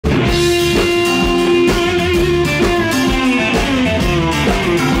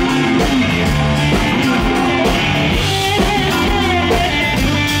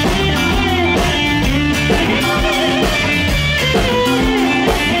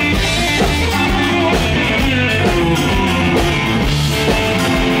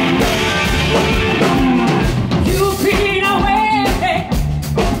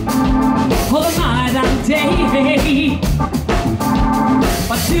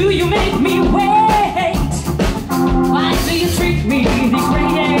do you make me wait? Why do you treat me this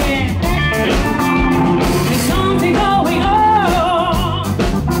way? There's something going on.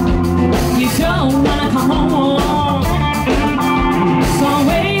 You don't wanna come home, so I'm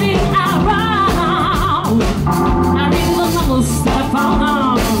waiting around. I read the novels that I found out.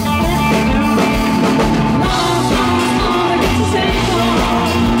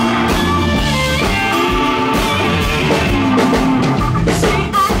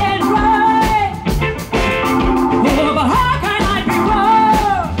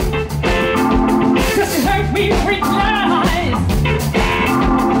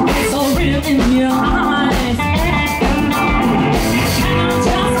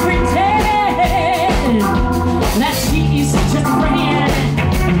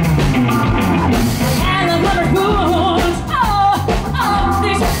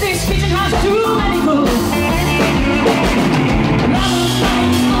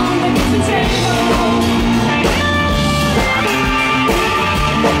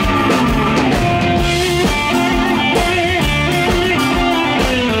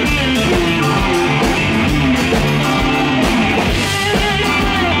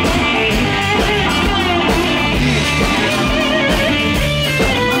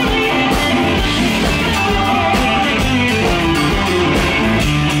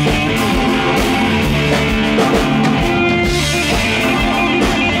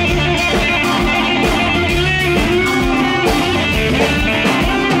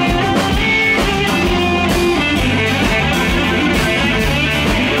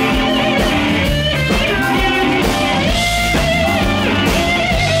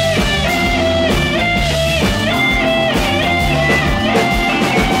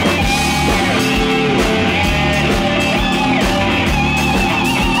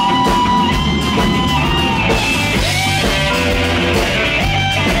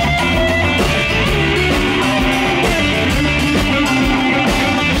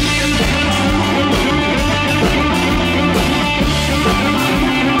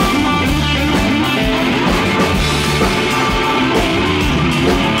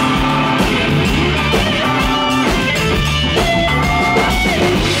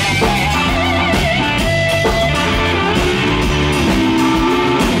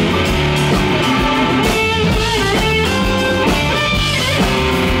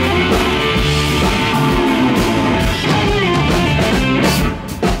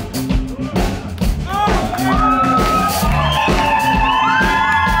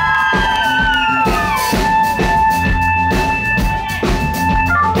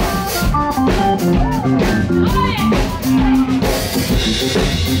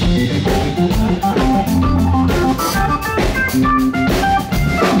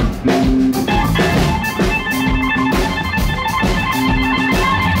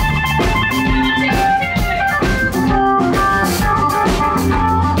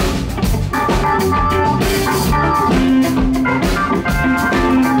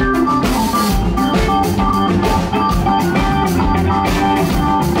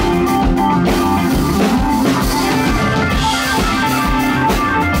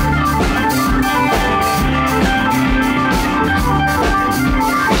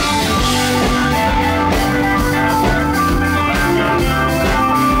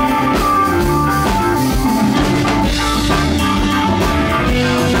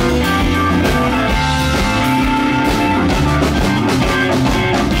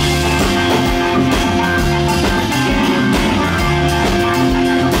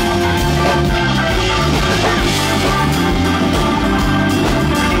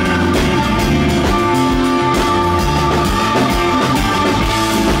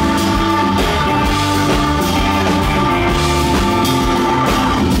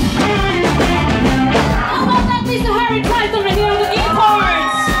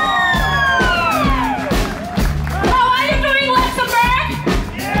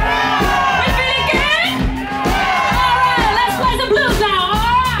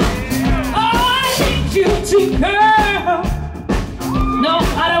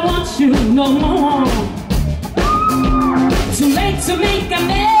 No more. Too late to make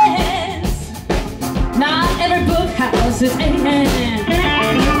amends. Not every book has its end.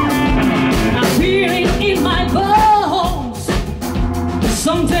 I'm feeling in my bones.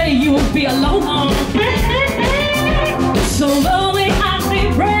 Someday you will be alone. So lonely I've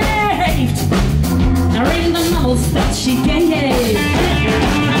been braved. I read the novels that she gave.